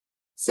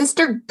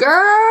Sister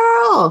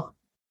girl,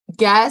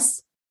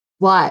 guess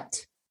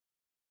what?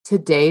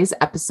 Today's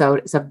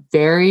episode is a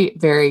very,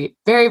 very,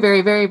 very,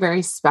 very, very,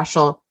 very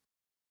special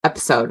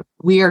episode.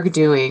 We are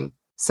doing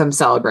some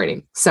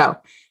celebrating. So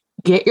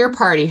get your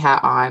party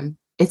hat on.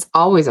 It's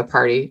always a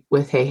party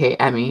with Hey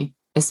Emmy,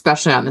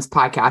 especially on this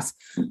podcast.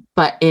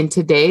 But in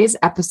today's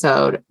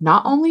episode,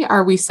 not only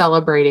are we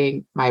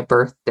celebrating my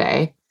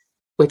birthday,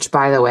 which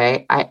by the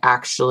way, I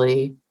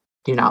actually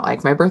do not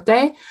like my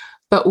birthday,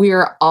 but we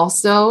are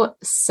also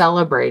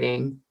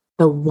celebrating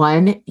the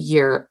 1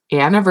 year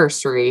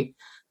anniversary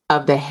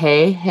of the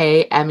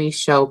Hey Emmy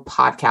Show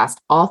podcast,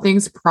 all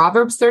things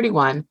Proverbs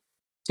 31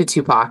 to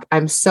Tupac.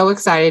 I'm so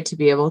excited to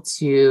be able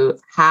to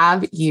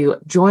have you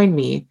join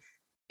me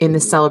in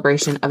the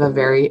celebration of a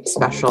very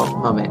special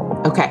moment.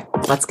 Okay,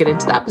 let's get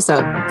into the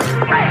episode.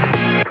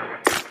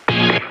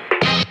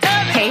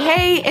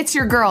 Hey, it's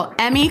your girl,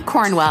 Emmy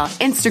Cornwell,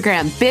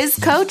 Instagram biz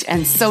coach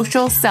and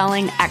social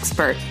selling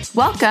expert.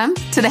 Welcome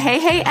to the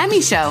Hey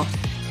Emmy Show.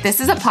 This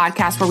is a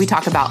podcast where we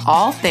talk about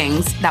all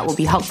things that will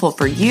be helpful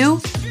for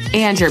you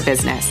and your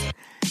business.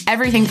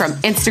 Everything from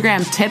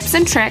Instagram tips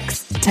and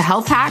tricks to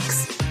health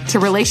hacks to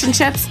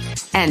relationships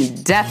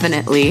and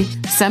definitely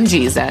some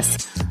Jesus.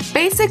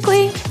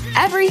 Basically,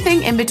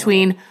 everything in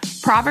between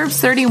Proverbs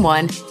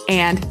 31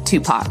 and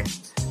Tupac.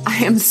 I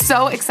am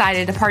so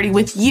excited to party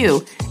with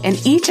you in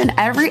each and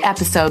every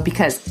episode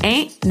because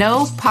ain't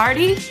no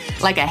party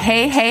like a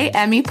Hey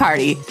Emmy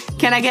party.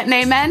 Can I get an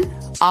amen?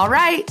 All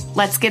right,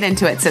 let's get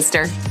into it,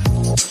 sister.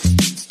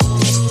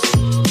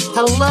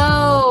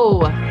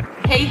 Hello.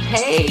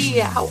 Hey,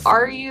 how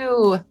are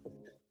you?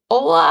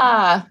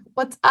 Hola.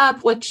 What's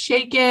up? What's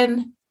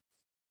shaking?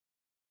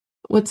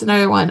 What's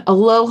another one?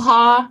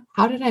 Aloha.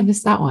 How did I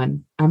miss that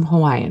one? I'm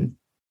Hawaiian.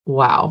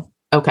 Wow.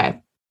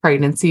 Okay.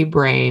 Pregnancy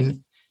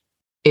brain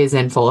is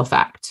in full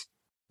effect.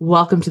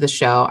 Welcome to the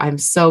show. I'm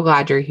so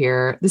glad you're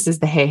here. This is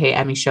the Hey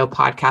Emmy Show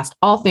podcast,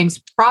 all things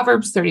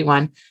Proverbs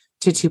 31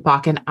 to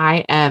Tupac, and I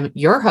am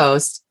your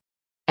host,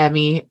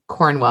 Emmy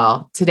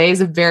Cornwell. Today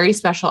is a very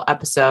special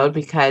episode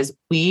because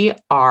we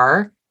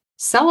are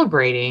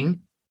celebrating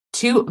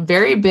two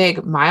very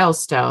big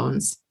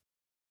milestones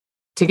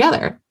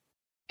together.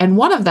 And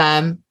one of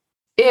them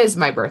is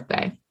my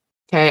birthday.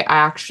 Okay. I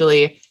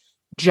actually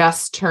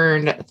just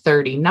turned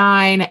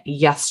 39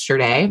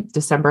 yesterday.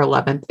 December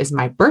 11th is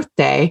my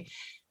birthday.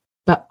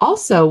 But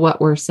also what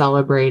we're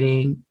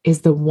celebrating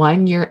is the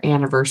 1 year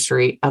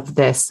anniversary of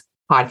this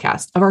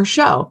podcast, of our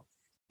show.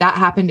 That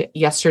happened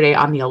yesterday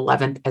on the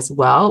 11th as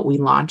well. We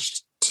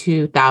launched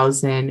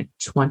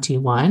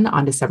 2021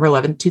 on December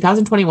 11th,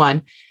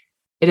 2021.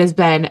 It has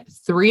been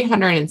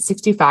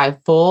 365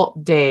 full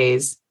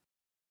days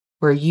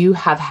where you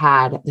have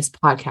had this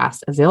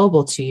podcast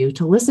available to you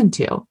to listen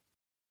to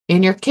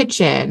in your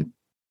kitchen,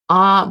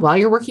 while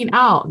you're working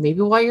out,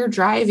 maybe while you're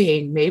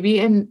driving, maybe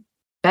in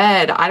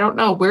bed. I don't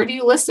know. Where do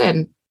you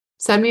listen?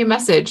 Send me a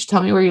message.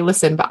 Tell me where you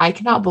listen. But I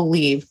cannot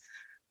believe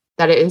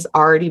that it has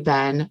already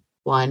been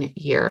 1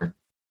 year.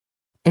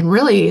 And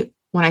really,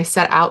 when I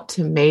set out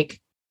to make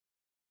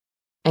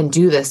and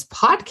do this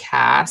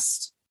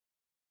podcast,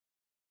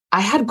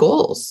 I had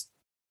goals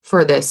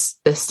for this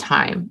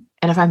time.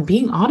 And if I'm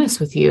being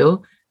honest with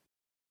you,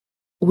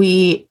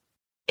 we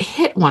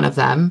hit one of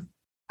them.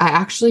 I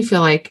actually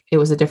feel like it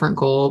was a different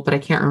goal, but I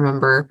can't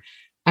remember.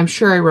 I'm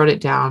sure I wrote it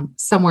down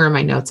somewhere in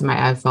my notes in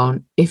my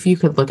iPhone. If you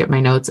could look at my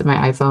notes in my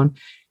iPhone,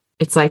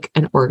 it's like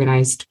an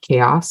organized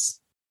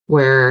chaos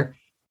where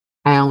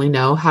I only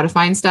know how to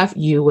find stuff.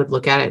 You would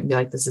look at it and be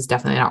like, this is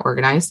definitely not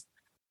organized.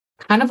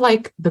 Kind of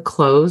like the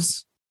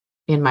clothes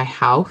in my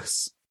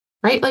house,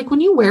 right? Like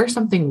when you wear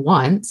something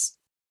once,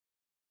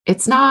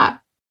 it's not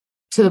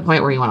to the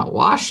point where you want to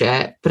wash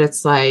it, but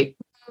it's like,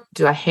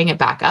 do I hang it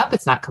back up?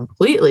 It's not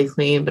completely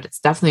clean, but it's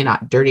definitely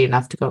not dirty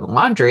enough to go in the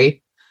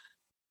laundry.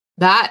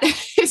 That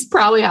is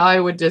probably how I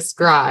would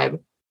describe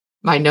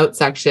my note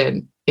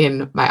section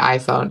in my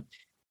iPhone.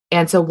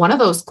 And so one of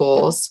those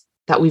goals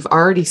that we've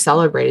already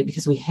celebrated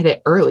because we hit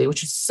it early,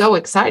 which is so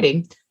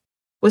exciting,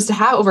 was to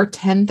have over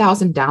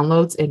 10,000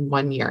 downloads in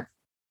 1 year.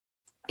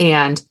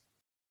 And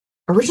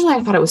originally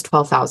I thought it was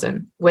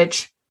 12,000,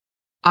 which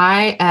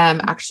I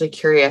am actually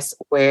curious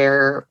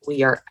where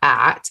we are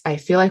at. I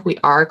feel like we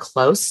are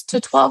close to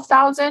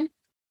 12,000,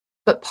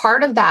 but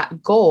part of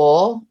that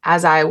goal,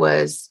 as I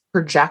was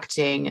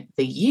projecting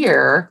the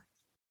year,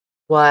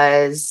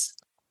 was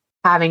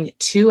having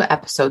 2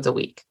 episodes a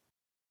week.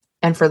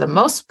 And for the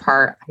most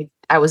part,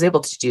 I was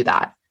able to do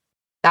that.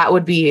 That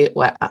would be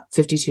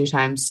 52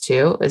 times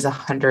 2 is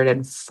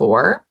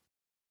 104.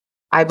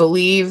 I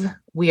believe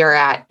we are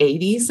at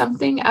 80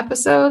 something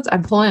episodes.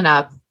 I'm pulling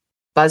up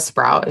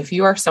Buzzsprout. If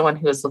you are someone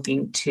who is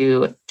looking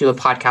to do a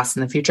podcast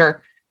in the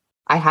future,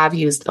 I have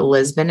used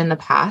Lisbon in the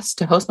past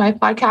to host my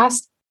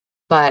podcast,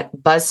 but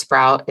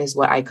Buzzsprout is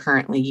what I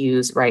currently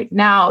use right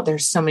now.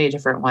 There's so many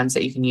different ones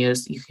that you can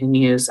use. You can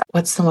use,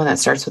 what's the one that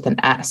starts with an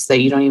S that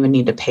you don't even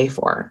need to pay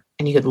for?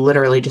 And you could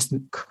literally just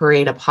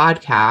create a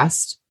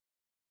podcast.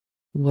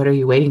 What are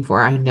you waiting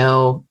for? I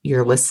know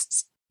your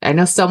lists. I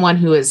know someone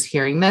who is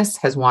hearing this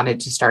has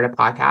wanted to start a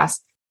podcast.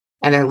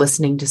 and they're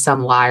listening to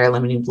some lie or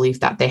limiting belief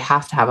that they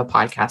have to have a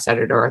podcast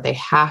editor or they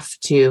have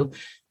to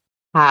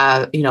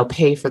have,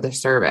 pay for the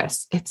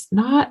service. It's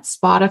not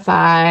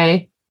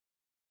Spotify.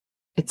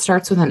 It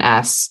starts with an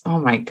S. Oh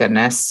my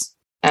goodness.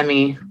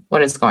 Emmy,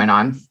 what is going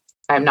on?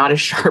 I'm not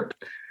as sharp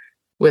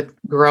with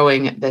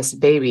growing this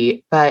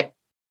baby, but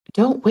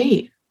don't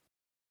wait.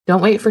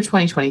 Don't wait for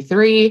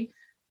 2023.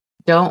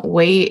 Don't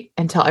wait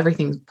until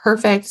everything's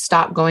perfect.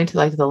 Stop going to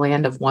like the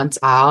land of once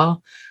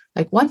I'll.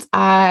 Like once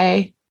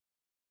I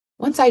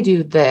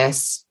do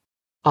this,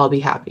 I'll be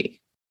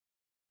happy.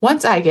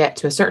 Once I get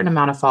to a certain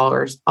amount of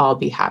followers, I'll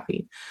be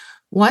happy.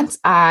 Once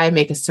I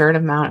make a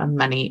certain amount of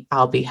money,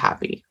 I'll be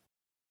happy.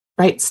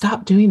 Right?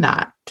 Stop doing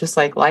that. Just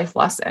like life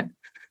lesson.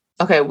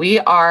 Okay, we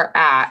are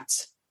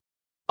at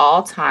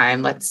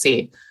all-time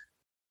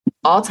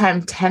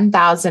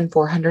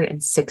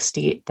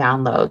 10,460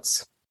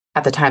 downloads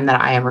at the time that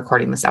I am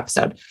recording this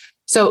episode.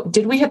 So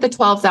did we hit the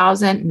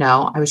 12,000?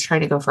 No, I was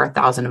trying to go for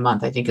 1,000 a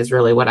month, I think is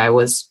really what I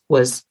was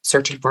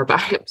searching for.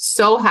 But I'm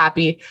so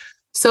happy,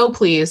 so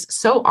pleased,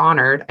 so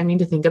honored. I mean,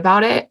 to think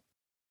about it,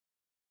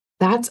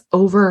 that's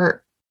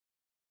over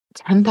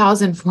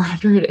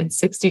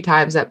 10,460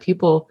 times that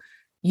people,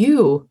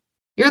 you're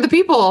the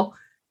people,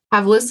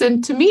 have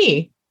listened to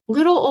me,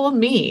 little old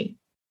me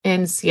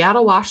in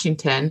Seattle,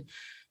 Washington,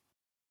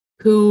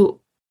 who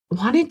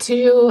wanted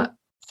to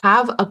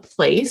have a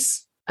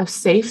place, a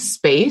safe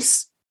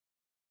space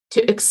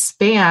to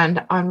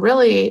expand on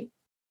really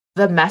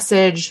the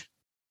message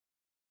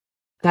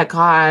that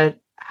God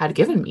had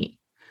given me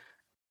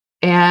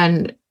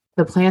and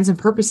the plans and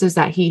purposes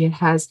that he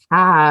has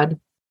had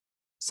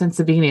since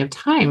the beginning of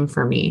time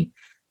for me.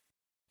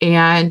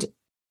 And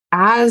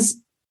as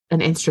an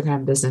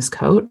Instagram business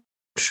coach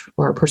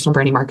or a personal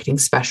branding marketing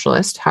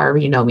specialist, however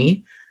you know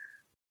me,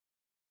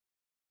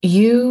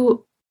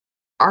 you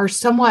are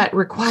somewhat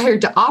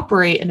required to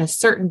operate in a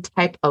certain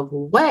type of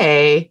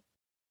way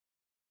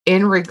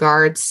in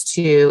regards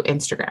to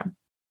Instagram,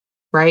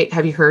 right?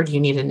 Have you heard you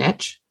need a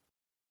niche?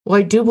 Well,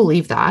 I do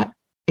believe that.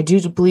 I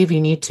do believe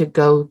you need to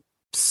go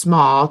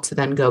small to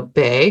then go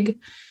big.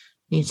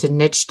 You need to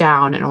niche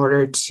down in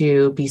order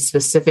to be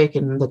specific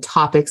in the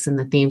topics and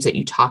the themes that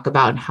you talk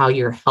about and how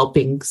you're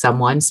helping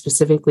someone,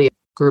 specifically a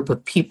group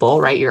of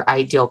people, right? Your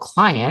ideal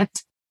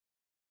client.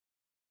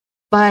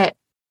 But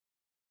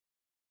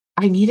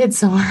I needed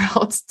somewhere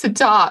else to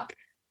talk.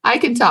 I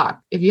can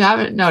talk. If you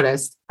haven't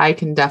noticed, I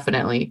can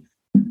definitely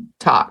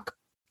talk.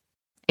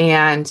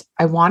 And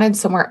I wanted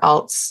somewhere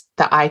else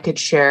that I could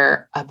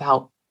share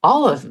about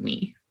all of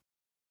me,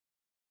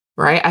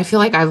 right? I feel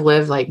like I've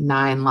lived like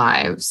 9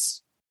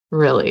 lives,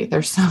 really.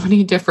 There's so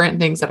many different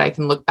things that I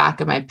can look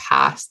back at my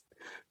past,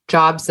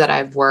 jobs that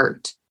I've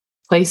worked,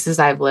 places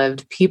I've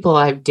lived, people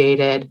I've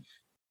dated,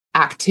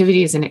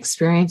 activities and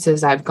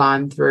experiences I've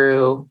gone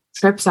through,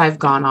 trips I've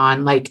gone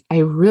on. Like I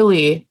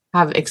really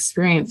have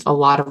experienced a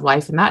lot of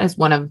life. And that is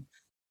one of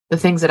the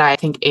things that I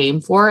think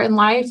aim for in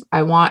life.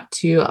 I want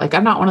to, like,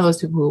 I'm not one of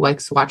those people who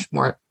likes to watch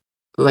more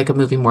like a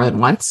movie more than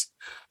once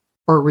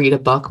or read a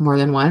book more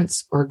than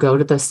once or go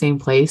to the same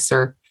place.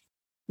 Or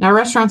now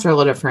restaurants are a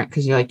little different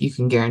because you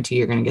can guarantee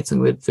you're going to get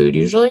some good food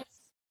usually.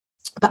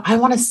 But I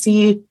want to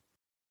see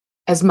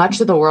as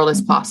much of the world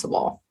as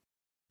possible.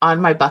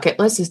 On my bucket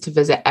list is to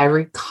visit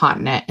every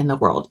continent in the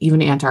world,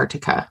 even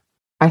Antarctica.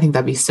 I think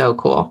that'd be so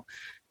cool.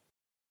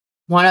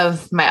 One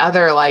of my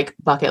other like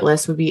bucket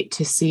lists would be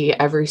to see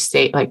every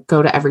state, like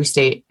go to every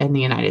state in the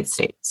United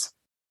States.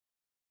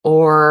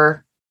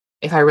 Or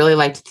if I really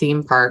liked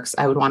theme parks,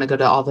 I would want to go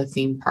to all the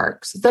theme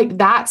parks. It's like,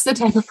 that's the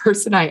type of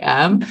person I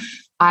am.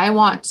 I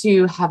want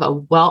to have a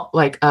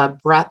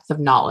breadth of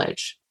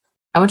knowledge.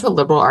 I went to a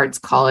liberal arts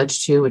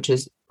college too, which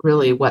is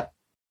really what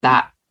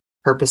that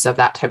purpose of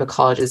that type of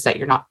college is, that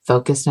you're not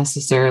focused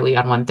necessarily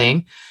on one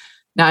thing.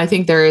 Now, I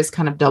think there is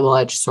kind of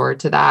double-edged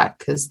sword to that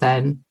because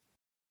then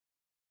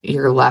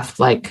you're left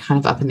like kind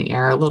of up in the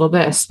air a little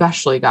bit,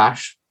 especially,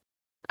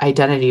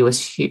 identity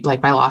was huge.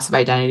 Like my loss of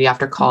identity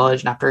after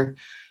college and after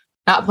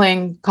not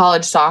playing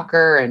college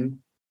soccer and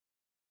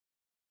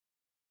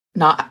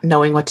not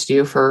knowing what to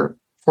do for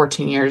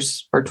 14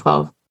 years or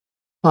 12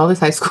 is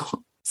high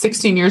school,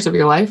 16 years of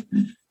your life.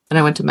 And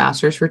I went to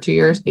master's for 2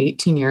 years,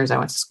 18 years I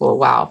went to school.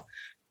 Wow.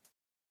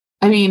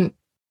 I mean,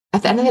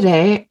 at the end of the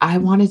day, I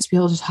wanted to be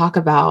able to talk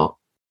about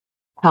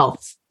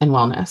health and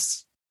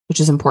wellness, which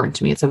is important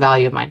to me. It's a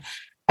value of mine.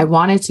 I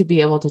wanted to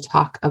be able to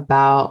talk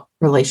about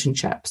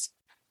relationships,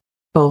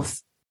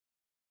 both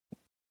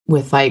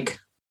with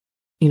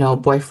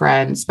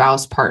boyfriend,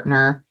 spouse,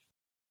 partner,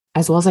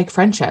 as well as like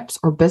friendships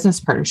or business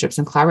partnerships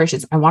and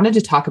collaborations. I wanted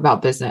to talk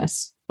about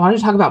business. I wanted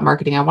to talk about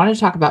marketing. I wanted to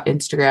talk about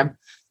Instagram.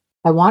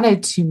 I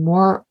wanted to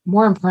more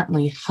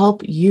importantly,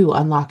 help you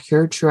unlock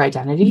your true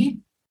identity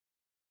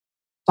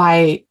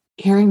by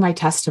hearing my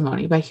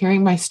testimony, by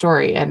hearing my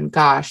story. And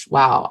gosh,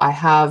 wow, I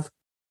have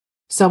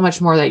so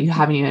much more that you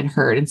haven't even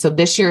heard. And so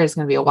this year is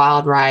going to be a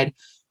wild ride.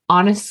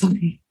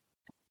 Honestly,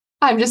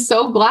 I'm just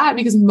so glad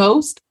because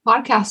most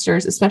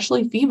podcasters,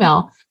 especially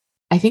female,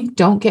 I think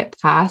don't get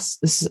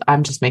past this.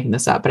 I'm just making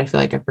this up, but I feel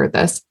like I've heard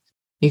this.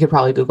 You could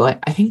probably Google it.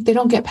 I think they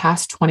don't get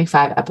past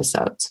 25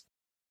 episodes.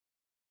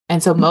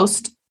 And so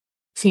most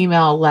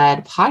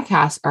female-led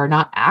podcasts are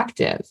not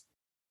active.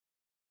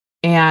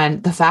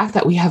 And the fact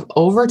that we have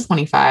over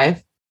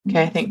 25,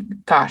 okay, I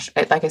think, gosh,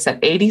 like I said,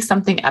 80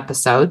 something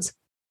episodes,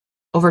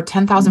 over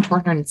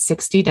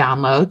 10,460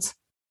 downloads,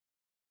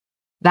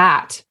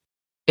 that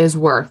is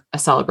worth a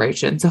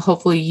celebration. So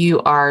hopefully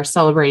you are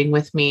celebrating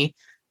with me.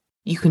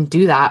 You can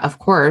do that, of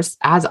course,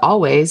 as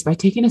always, by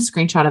taking a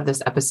screenshot of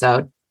this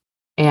episode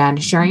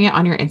and sharing it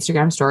on your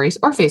Instagram stories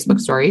or Facebook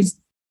stories.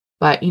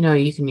 But,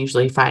 you can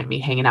usually find me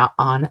hanging out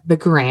on the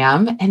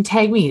gram and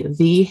tag me,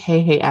 the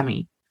Hey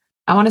Emmy.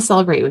 I want to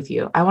celebrate with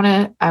you. I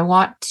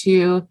want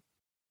to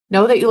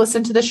know that you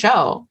listen to the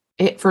show.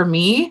 For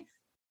me,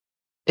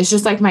 it's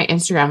just like my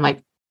Instagram,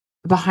 like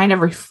behind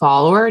every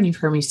follower, and you've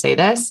heard me say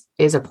this,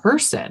 is a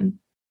person.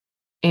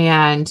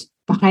 And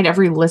behind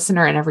every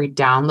listener and every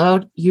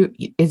download,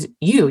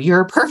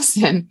 you're a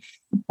person.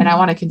 And I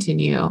want to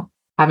continue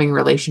having a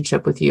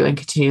relationship with you and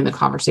continuing the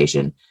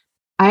conversation.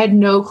 I had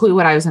no clue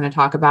what I was going to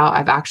talk about.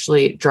 I've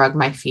actually dragged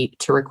my feet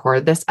to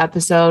record this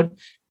episode.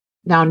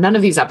 Now, none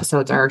of these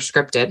episodes are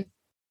scripted,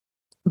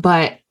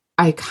 but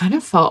I kind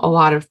of felt a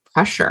lot of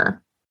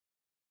pressure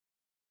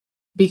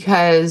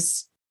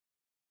because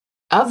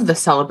of the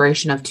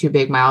celebration of 2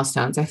 big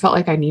milestones. I felt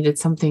like I needed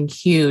something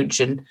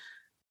huge and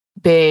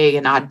big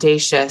and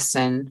audacious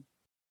and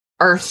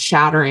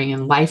earth-shattering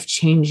and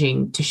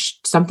life-changing to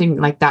something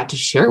like that to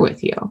share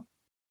with you,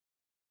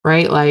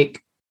 right?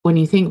 Like when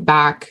you think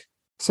back,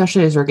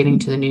 especially as we're getting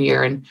to the new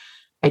year, and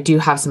I do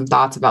have some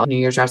thoughts about New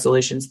Year's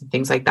resolutions and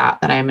things like that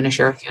I am going to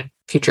share with you in a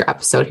future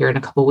episode here in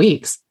a couple of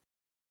weeks.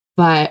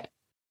 But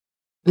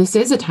this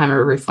is a time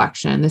of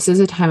reflection. This is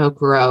a time of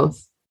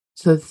growth.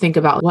 So think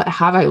about, what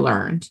have I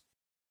learned?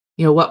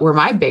 What were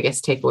my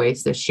biggest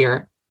takeaways this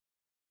year?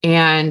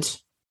 And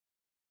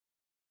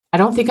I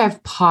don't think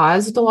I've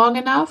paused long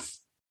enough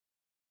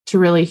to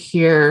really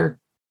hear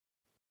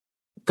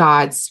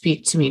God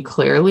speak to me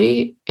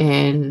clearly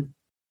in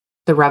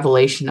the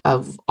revelation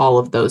of all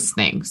of those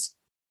things.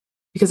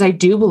 Because I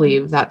do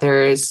believe that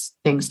there is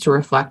things to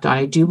reflect on.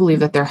 I do believe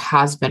that there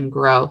has been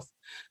growth.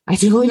 I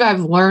do believe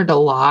I've learned a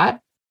lot,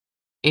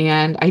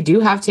 and I do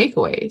have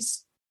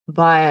takeaways,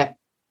 but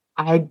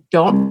I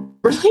don't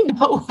really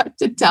know what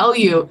to tell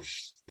you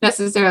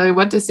necessarily,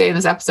 what to say in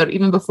this episode,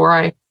 even before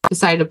I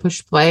decided to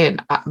push play.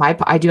 And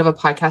I do have a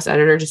podcast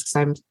editor just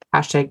because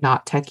I'm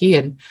 #not techie.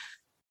 And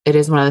it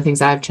is one of the things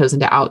that I've chosen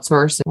to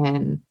outsource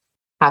and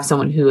have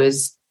someone who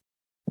is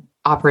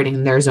operating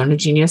in their zone of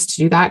genius to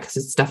do that, because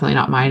it's definitely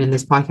not mine. And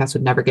this podcast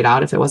would never get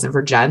out if it wasn't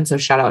for Jen. So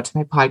shout out to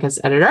my podcast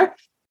editor.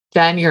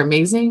 Jen, you're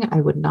amazing.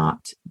 I would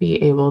not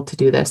be able to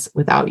do this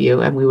without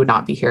you, and we would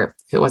not be here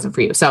if it wasn't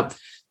for you. So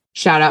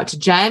shout out to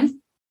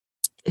Jen,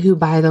 who,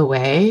 by the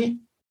way,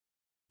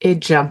 it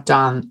jumped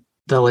on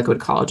the liquid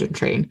collagen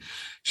train.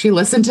 She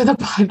listened to the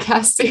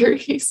podcast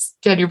series.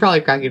 Jen, you're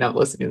probably cracking up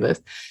listening to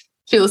this.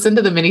 She listened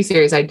to the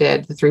mini-series I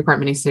did, the 3-part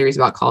mini-series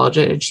about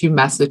collagen, and she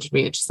messaged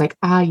me and she's like,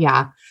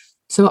 yeah.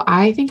 So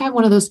I think I'm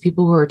one of those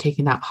people who are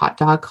taking that hot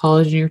dog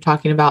collagen you're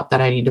talking about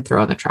that I need to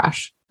throw in the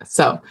trash.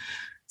 So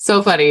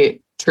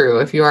funny. True.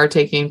 If you are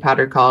taking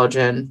powdered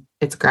collagen,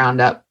 it's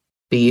ground up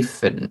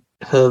beef and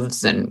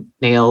hooves and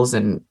nails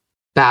and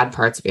bad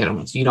parts of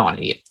animals you don't want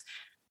to eat.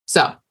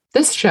 So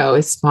this show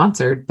is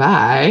sponsored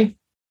by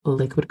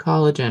liquid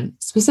collagen,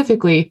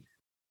 specifically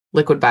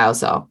liquid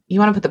biocell. You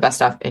want to put the best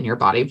stuff in your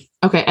body.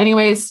 Okay.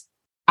 Anyways,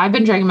 I've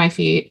been dragging my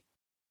feet.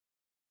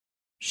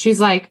 She's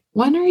like,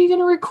 when are you going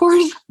to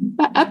record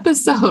the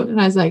episode? And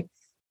I was like,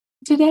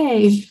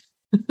 today.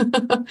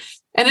 And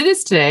it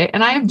is today,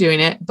 and I am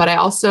doing it, but I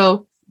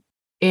also,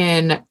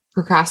 in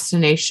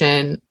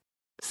procrastination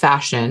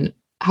fashion,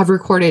 have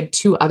recorded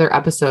 2 other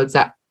episodes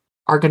that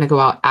are going to go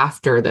out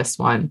after this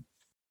one.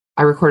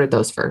 I recorded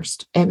those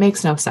first. It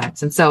makes no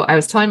sense. And so I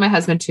was telling my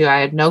husband too, I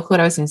had no clue what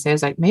I was going to say. I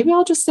was like, maybe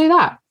I'll just say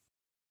that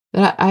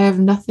I have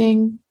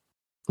nothing,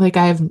 like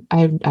I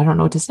don't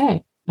know what to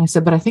say. And I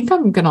said, but I think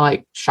I'm going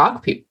to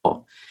shock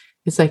people.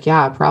 It's like,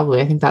 yeah,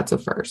 probably. I think that's a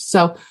first.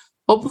 So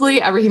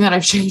hopefully everything that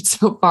I've shared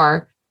so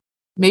far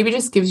maybe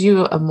just gives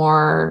you a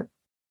more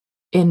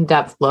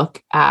in-depth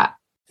look at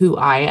who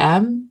I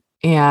am.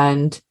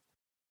 And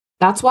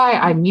that's why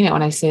I mean it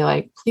when I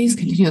say, please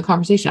continue the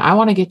conversation. I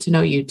want to get to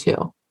know you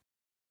too.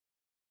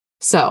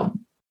 So,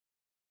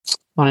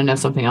 want to know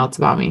something else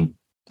about me?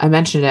 I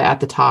mentioned it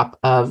at the top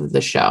of the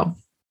show.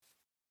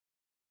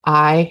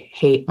 I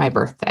hate my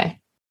birthday.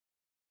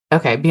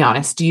 Okay, be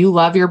honest. Do you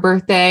love your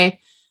birthday?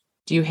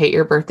 Do you hate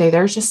your birthday?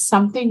 There's just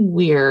something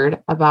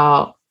weird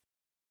about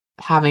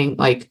having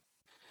I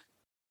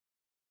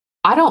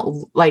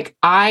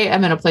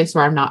am in a place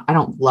where I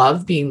don't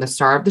love being the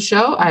star of the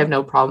show. I have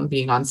no problem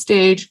being on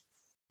stage.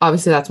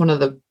 Obviously, that's one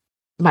of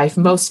my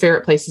most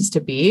favorite places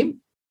to be,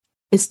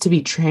 is to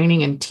be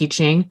training and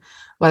teaching,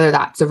 whether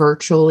that's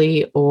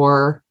virtually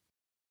or,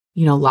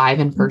 live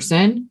in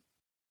person.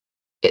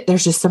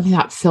 There's just something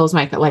that fills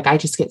I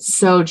just get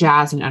so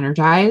jazzed and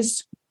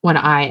energized when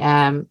I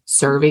am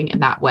serving in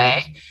that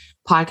way.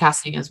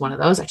 podcasting is one of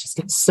those. I just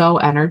get so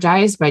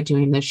energized by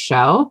doing this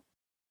show.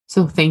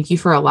 So thank you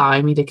for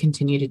allowing me to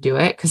continue to do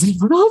it. Cause I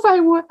don't know if I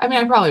would. I mean,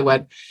 I probably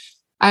would.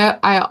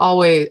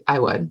 I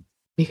would,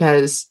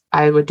 because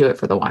I would do it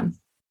for the one,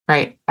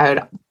 right? I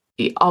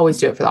would always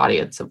do it for the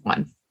audience of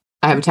one.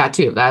 I have a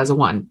tattoo that is a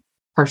one,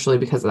 partially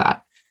because of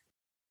that.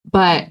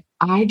 But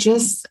I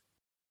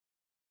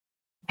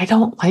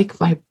don't like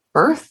my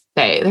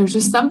birthday. There's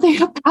just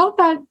something about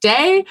that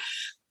day.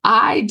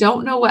 I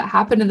don't know what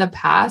happened in the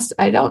past.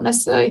 I don't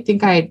necessarily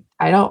think I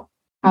don't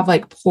have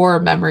like poor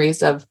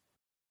memories of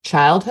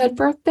childhood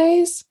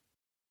birthdays.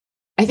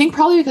 I think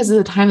probably because of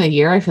the time of the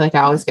year, I feel like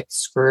I always get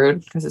screwed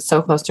because it's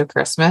so close to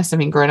Christmas. I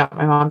mean, growing up,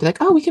 my mom would be like,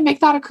 oh, we can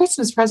make that a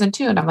Christmas present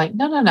too. And I'm like,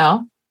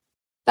 no.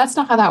 That's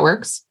not how that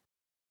works.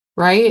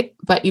 Right.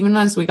 But even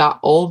as we got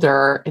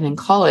older and in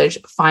college,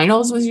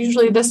 finals was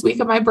usually this week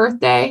of my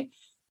birthday,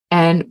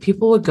 and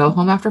people would go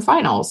home after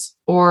finals,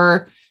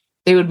 or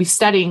they would be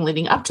studying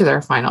leading up to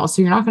their finals.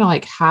 So you're not going to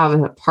like have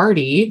a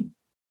party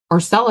or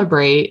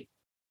celebrate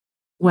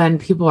when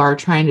people are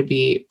trying to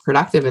be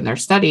productive in their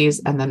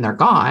studies and then they're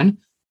gone.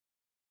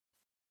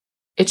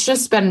 It's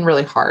just been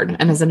really hard.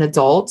 And as an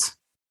adult,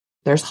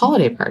 there's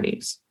holiday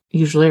parties,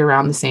 usually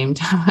around the same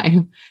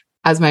time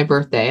as my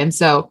birthday. And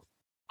so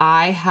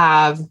I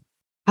have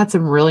had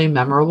some really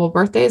memorable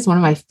birthdays. One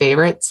of my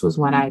favorites was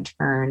when I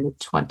turned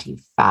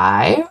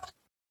 25.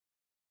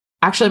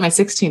 Actually, my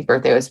 16th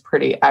birthday was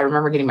I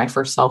remember getting my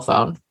first cell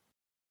phone,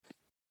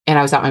 and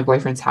I was at my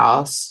boyfriend's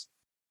house,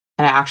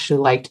 and I actually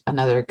liked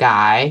another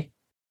guy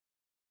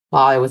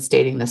while I was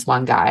dating this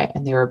one guy,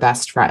 and they were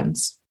best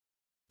friends.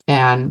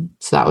 And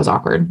so that was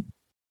awkward.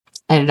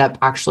 I ended up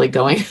actually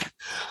going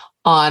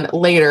on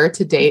later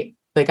to date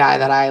the guy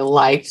that I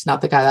liked,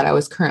 not the guy that I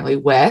was currently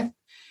with.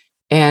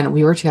 And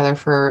we were together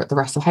for the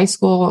rest of high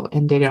school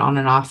and dated on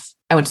and off.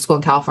 I went to school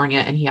in California,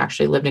 and he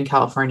actually lived in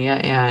California.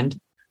 And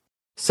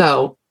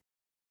so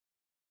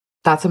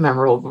that's a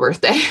memorable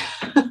birthday.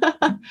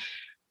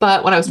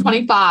 But when I was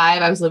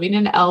 25, I was living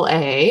in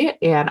LA,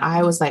 and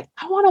I was like,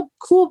 I want a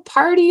cool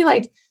party.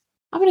 Like,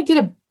 I'm going to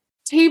get a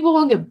table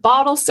and get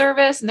bottle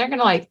service, and they're going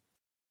to like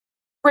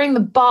bring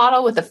the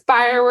bottle with the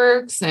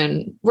fireworks,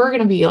 and we're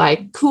going to be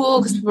like cool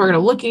because people are going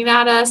to looking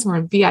at us. We're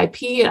in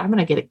VIP, and I'm going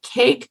to get a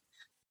cake.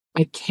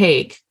 My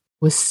cake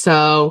was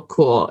so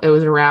cool. It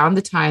was around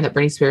the time that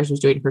Britney Spears was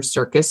doing her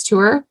circus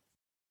tour,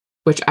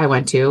 which I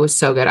went to. It was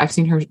so good. I've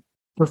seen her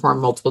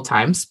perform multiple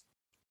times.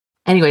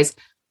 Anyways,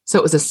 so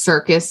it was a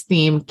circus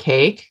themed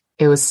cake.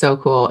 It was so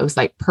cool. It was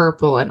like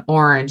purple and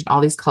orange and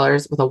all these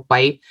colors with a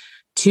white,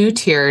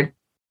 2-tiered.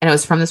 And it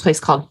was from this place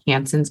called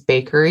Hanson's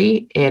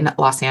Bakery in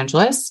Los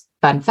Angeles.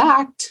 Fun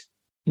fact,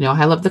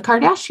 I love the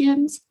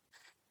Kardashians.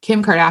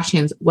 Kim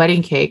Kardashian's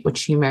wedding cake, which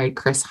she married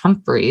Chris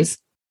Humphries,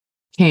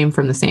 came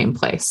from the same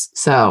place.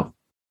 So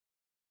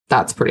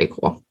that's pretty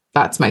cool.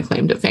 That's my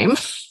claim to fame.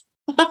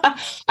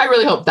 I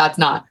really hope that's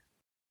not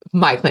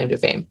my claim to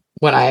fame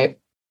when I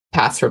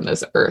pass from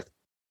this earth.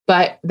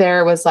 But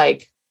there was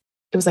it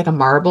was like a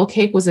marble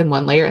cake was in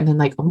one layer, and then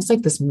like almost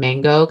like this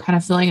mango kind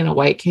of filling in a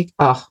white cake.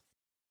 Oh,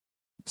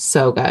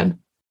 so good.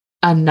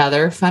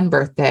 Another fun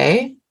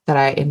birthday that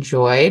I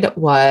enjoyed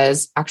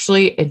was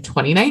actually in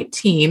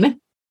 2019. I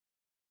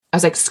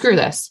was like, screw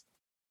this.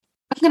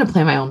 I'm going to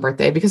plan my own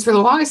birthday, because for the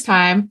longest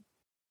time,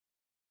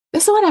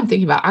 this is what I'm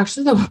thinking about.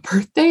 Actually, the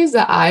birthdays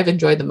that I've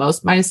enjoyed the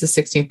most, minus the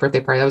 16th birthday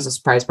party, that was a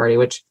surprise party,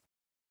 which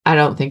I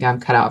don't think I'm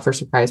cut out for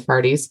surprise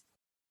parties.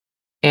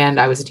 And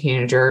I was a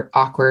teenager,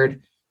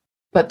 awkward.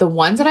 But the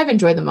ones that I've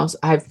enjoyed the most,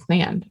 I've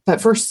planned.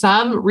 But for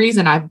some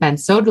reason, I've been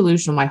so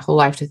delusional my whole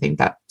life to think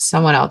that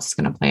someone else is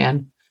going to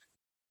plan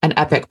an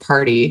epic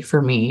party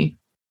for me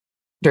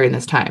during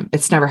this time.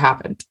 It's never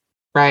happened,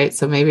 right?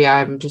 So maybe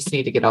I just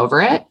need to get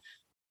over it.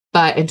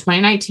 But in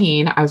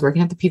 2019, I was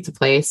working at the pizza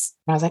place,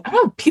 and I was like, I'm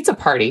going to have a pizza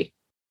party,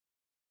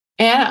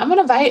 and I'm going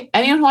to invite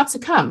anyone who wants to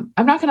come.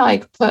 I'm not going to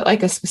like put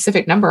like a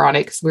specific number on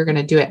it, because we're going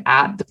to do it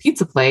at the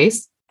pizza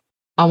place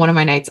on one of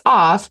my nights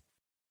off,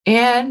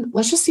 and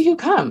let's just see who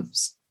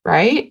comes.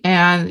 Right.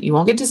 And you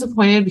won't get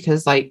disappointed,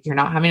 because like you're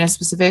not having a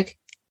specific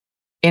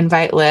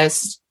invite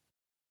list.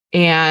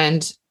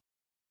 And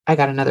I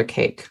got another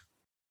cake.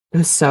 It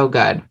was so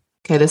good.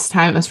 Okay. This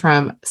time it was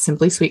from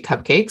Simply Sweet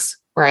Cupcakes,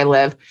 where I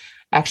live.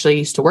 I actually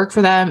used to work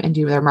for them and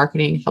do their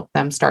marketing, help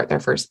them start their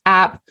first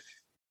app.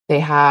 They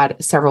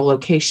had several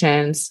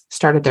locations,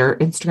 started their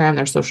Instagram,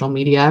 their social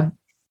media.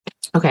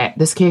 Okay.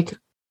 This cake,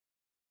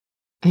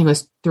 I think it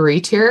was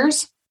 3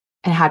 tiers,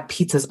 and had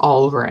pizzas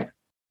all over it,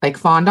 like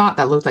fondant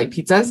that looked like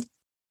pizzas.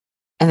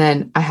 And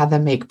then I had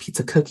them make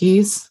pizza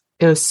cookies.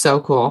 It was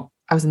so cool.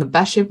 I was in the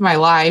best shape of my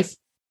life.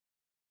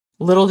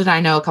 Little did I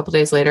know, a couple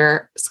days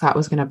later, Scott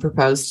was going to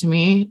propose to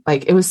me.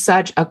 Like, it was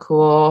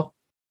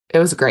it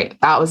was great.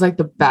 That was like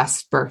the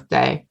best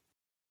birthday.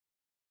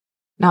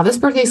 Now this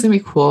birthday is going to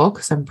be cool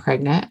because I'm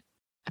pregnant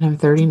and I'm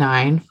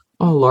 39.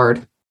 Oh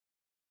Lord.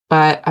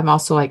 But I'm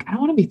also like, I don't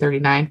want to be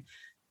 39.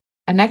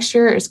 And next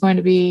year is going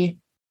to be,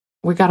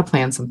 we got to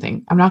plan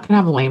something. I'm not going to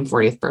have a lame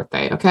 40th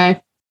birthday. Okay.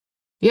 If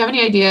you have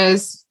any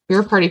ideas,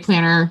 you're a party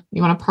planner,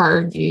 you want to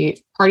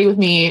party party with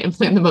me and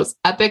plan the most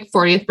epic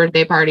 40th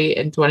birthday party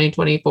in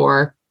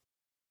 2024.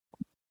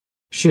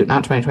 Shoot,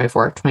 not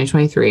 2024,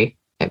 2023.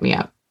 Hit me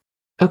up.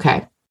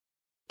 Okay.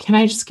 Can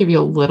I just give you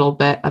a little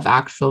bit of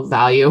actual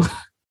value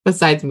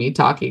besides me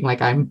talking like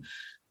I'm,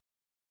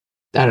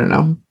 I don't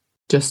know,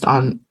 just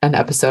on an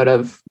episode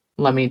of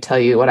let me tell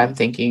you what I'm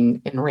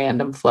thinking in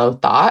random flow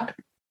thought,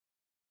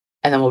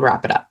 and then we'll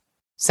wrap it up.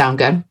 Sound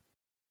good?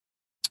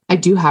 I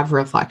do have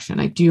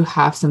reflection. I do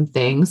have some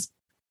things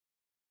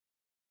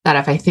that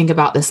if I think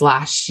about this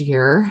last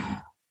year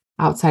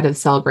outside of the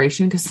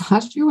celebration, because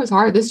last year was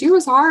hard. This year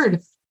was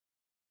hard.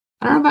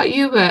 I don't know about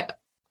you, but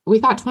we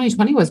thought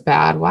 2020 was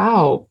bad.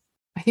 Wow.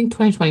 I think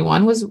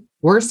 2021 was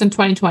worse than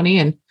 2020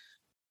 and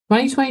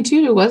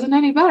 2022 wasn't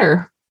any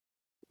better.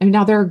 I mean,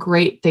 now there are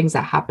great things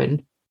that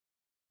happen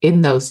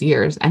in those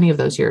years, any of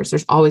those years.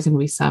 There's always going to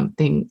be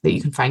something that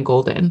you can find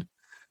gold in.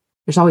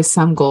 There's always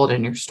some gold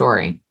in your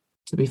story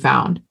to be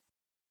found.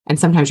 And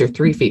sometimes you're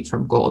 3 feet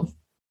from gold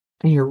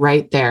and you're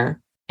right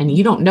there and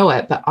you don't know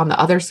it, but on the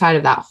other side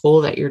of that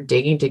hole that you're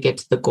digging to get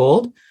to the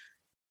gold,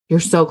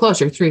 you're so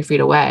close, you're 3 feet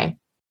away.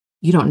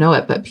 You don't know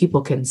it, but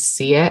people can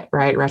see it,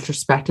 right?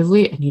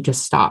 Retrospectively, and you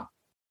just stop.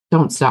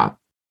 Don't stop.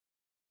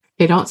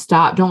 Okay, don't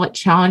stop. Don't let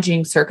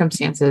challenging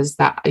circumstances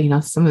that,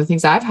 some of the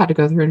things I've had to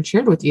go through and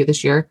shared with you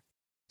this year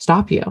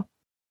stop you.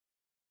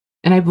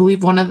 And I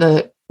believe one of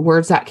the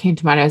words that came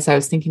to mind as I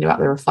was thinking about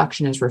the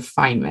reflection is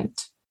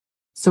refinement.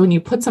 So when you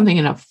put something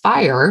in a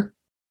fire,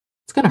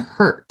 it's going to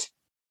hurt,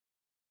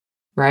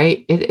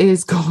 right? It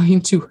is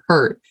going to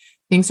hurt.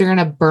 Things are going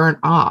to burn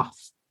off.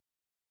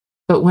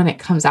 But when it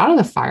comes out of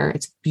the fire,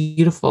 it's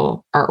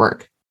beautiful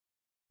artwork,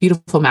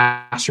 beautiful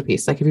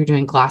masterpiece. Like if you're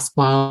doing glass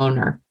blown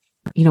or,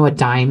 a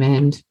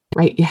diamond,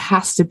 right? It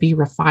has to be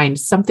refined.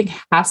 Something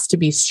has to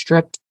be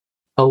stripped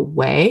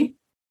away.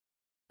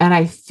 And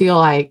I feel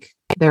like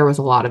there was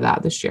a lot of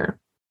that this year.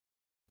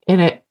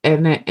 And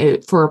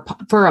it for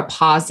a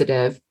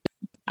positive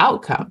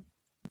outcome,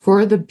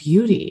 for the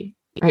beauty,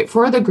 right?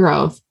 For the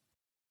growth,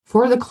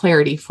 for the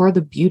clarity, for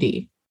the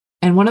beauty.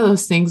 And one of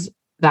those things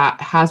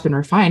that has been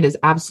refined is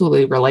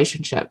absolutely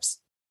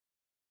relationships.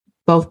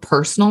 Both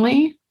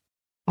personally,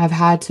 I've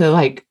had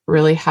to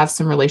really have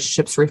some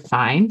relationships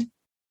refined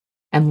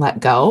and let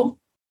go.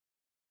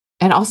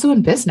 And also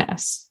in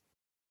business.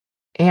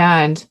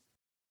 And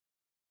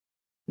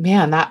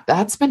man,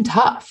 that's been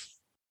tough.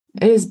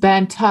 It has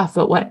been tough.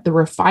 But what the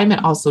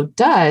refinement also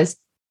does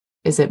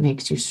is it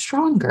makes you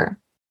stronger.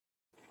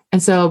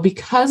 And so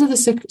because of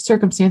the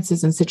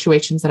circumstances and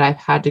situations that I've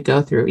had to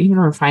go through, even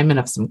refinement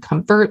of some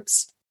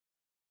comforts,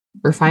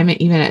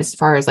 refinement, even as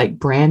far as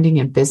branding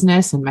and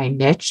business and my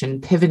niche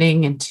and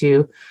pivoting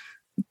into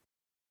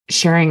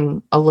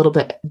sharing a little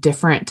bit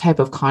different type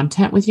of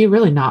content with you,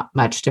 really not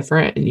much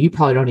different. And you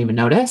probably don't even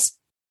notice.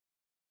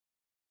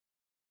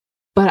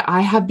 But I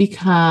have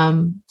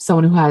become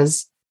someone who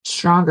has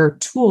stronger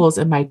tools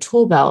in my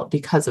tool belt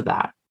because of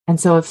that. And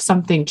so if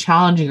something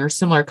challenging or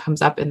similar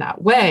comes up in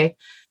that way,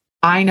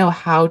 I know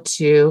how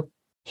to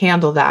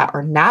handle that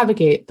or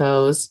navigate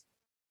those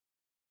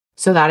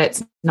so that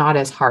it's not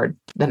as hard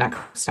the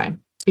next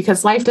time.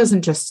 Because life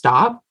doesn't just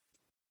stop.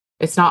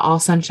 It's not all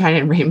sunshine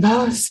and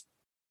rainbows.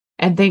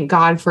 And thank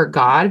God for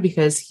God,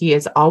 because He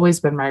has always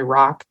been my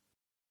rock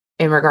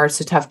in regards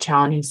to tough,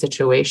 challenging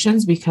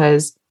situations,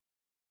 because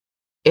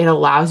it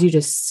allows you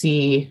to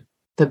see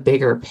the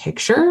bigger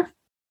picture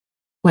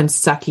when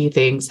sucky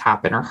things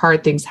happen or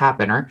hard things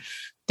happen or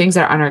things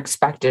that are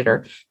unexpected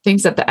or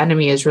things that the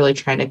enemy is really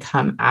trying to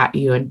come at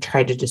you and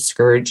try to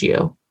discourage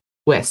you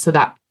with, so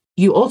that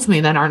you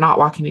ultimately then are not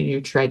walking in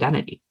your true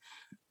identity.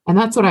 And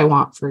that's what I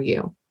want for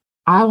you.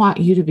 I want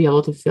you to be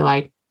able to feel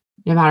like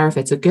no matter if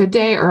it's a good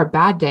day or a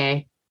bad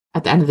day,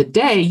 at the end of the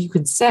day, you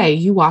can say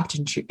you walked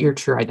into your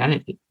true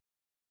identity.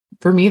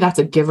 For me, that's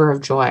a giver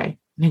of joy,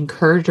 an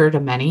encourager to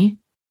many,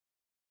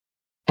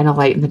 and a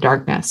light in the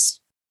darkness.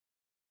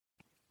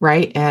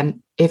 Right?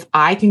 And if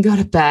I can go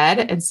to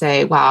bed and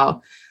say,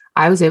 wow,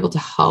 I was able to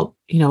help,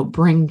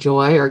 bring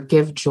joy or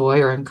give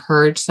joy or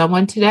encourage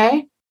someone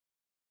today,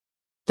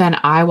 then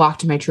I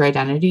walked in my true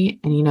identity.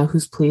 And you know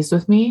who's pleased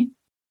with me?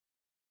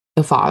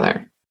 The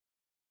Father.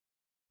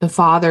 The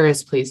Father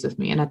is pleased with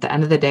me. And at the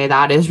end of the day,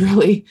 that is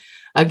really,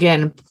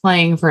 again,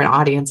 playing for an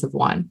audience of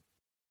one.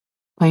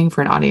 Playing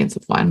for an audience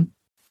of one.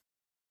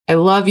 I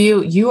love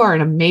you. You are an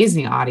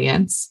amazing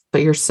audience,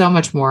 but you're so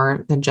much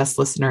more than just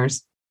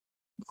listeners.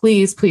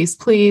 Please, please,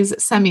 please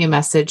send me a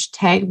message.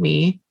 Tag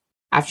me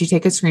after you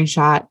take a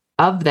screenshot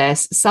of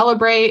this.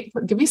 Celebrate.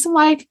 Give me some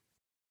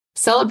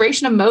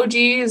celebration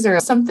emojis or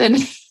something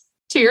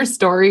to your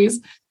stories.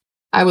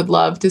 I would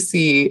love to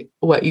see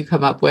what you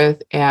come up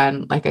with.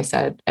 And like I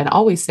said, and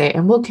always say,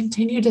 and we'll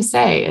continue to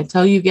say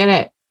until you get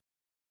it,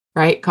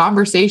 right?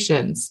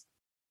 Conversations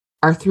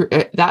are through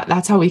that.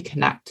 That's how we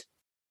connect.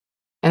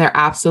 And there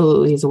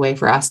absolutely is a way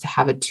for us to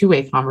have a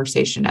two-way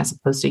conversation as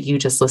opposed to you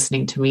just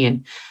listening to me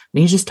and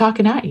me just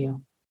talking at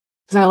you,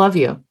 because I love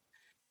you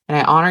and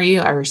I honor you.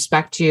 I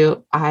respect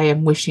you. I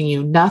am wishing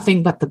you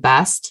nothing but the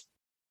best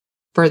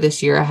for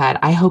this year ahead.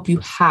 I hope you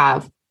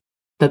have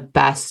the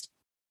best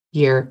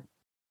year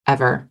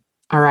ever.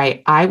 All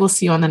right. I will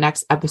see you on the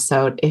next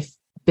episode. If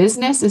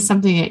business is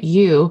something that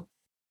you,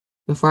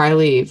 before I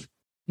leave,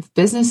 if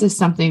business is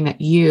something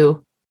that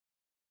you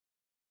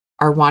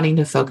are wanting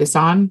to focus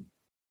on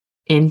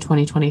in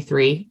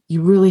 2023,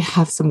 you really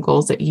have some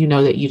goals that you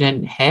know that you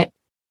didn't hit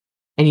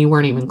and you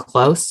weren't even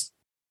close.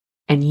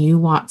 And you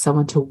want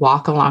someone to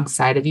walk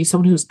alongside of you,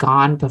 someone who's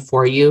gone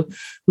before you,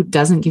 who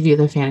doesn't give you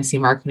the fantasy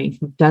marketing,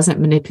 who doesn't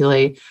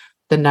manipulate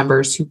the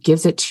numbers, who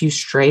gives it to you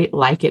straight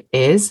like it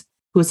is,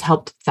 who has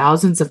helped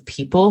thousands of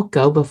people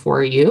go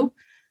before you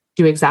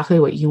do exactly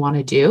what you want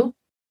to do.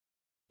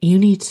 You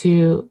need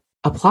to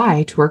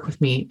apply to work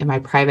with me in my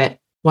private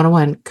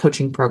one-on-one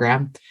coaching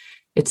program.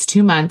 It's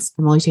 2 months.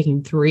 I'm only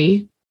taking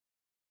 3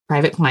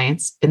 private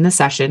clients in the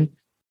session.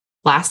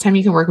 Last time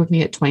you can work with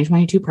me at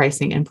 2022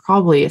 pricing, and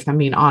probably, if I'm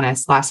being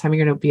honest, last time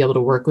you're going to be able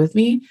to work with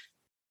me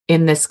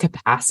in this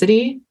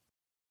capacity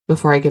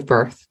before I give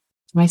birth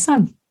to my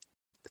son.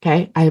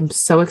 Okay. I am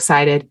so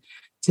excited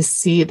to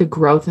see the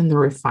growth and the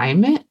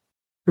refinement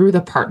through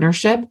the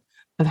partnership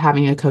of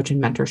having a coach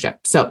and mentorship.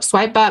 So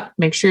swipe up,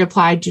 make sure you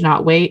apply. Do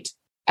not wait.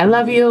 I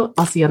love you.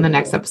 I'll see you on the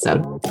next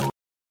episode.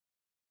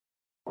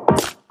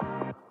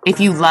 If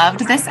you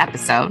loved this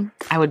episode,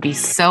 I would be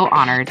so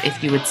honored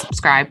if you would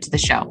subscribe to the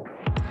show.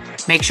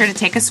 Make sure to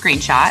take a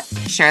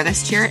screenshot, share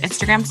this to your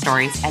Instagram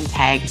stories, and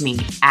tag me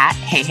at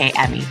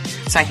HeyHeyEmmy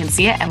so I can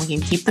see it and we can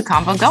keep the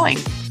convo going.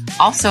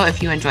 Also,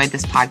 if you enjoyed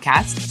this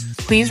podcast,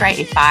 please write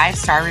a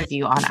 5-star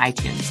review on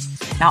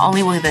iTunes. Not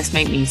only will this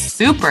make me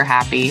super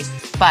happy,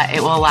 but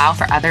it will allow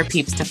for other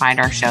peeps to find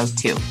our show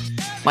too.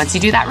 Once you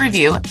do that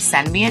review,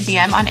 send me a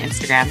DM on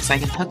Instagram so I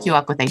can hook you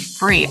up with a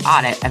free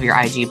audit of your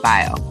IG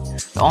bio.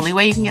 The only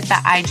way you can get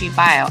that IG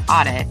bio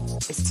audit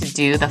is to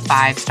do the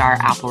 5-star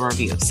Apple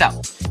review. So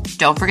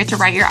don't forget to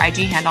write your IG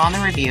handle on the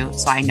review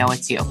so I know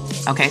it's you.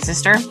 Okay,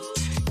 sister?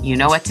 You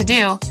know what to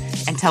do.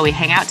 Until we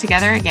hang out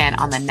together again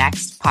on the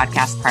next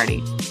podcast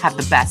party. Have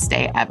the best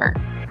day ever.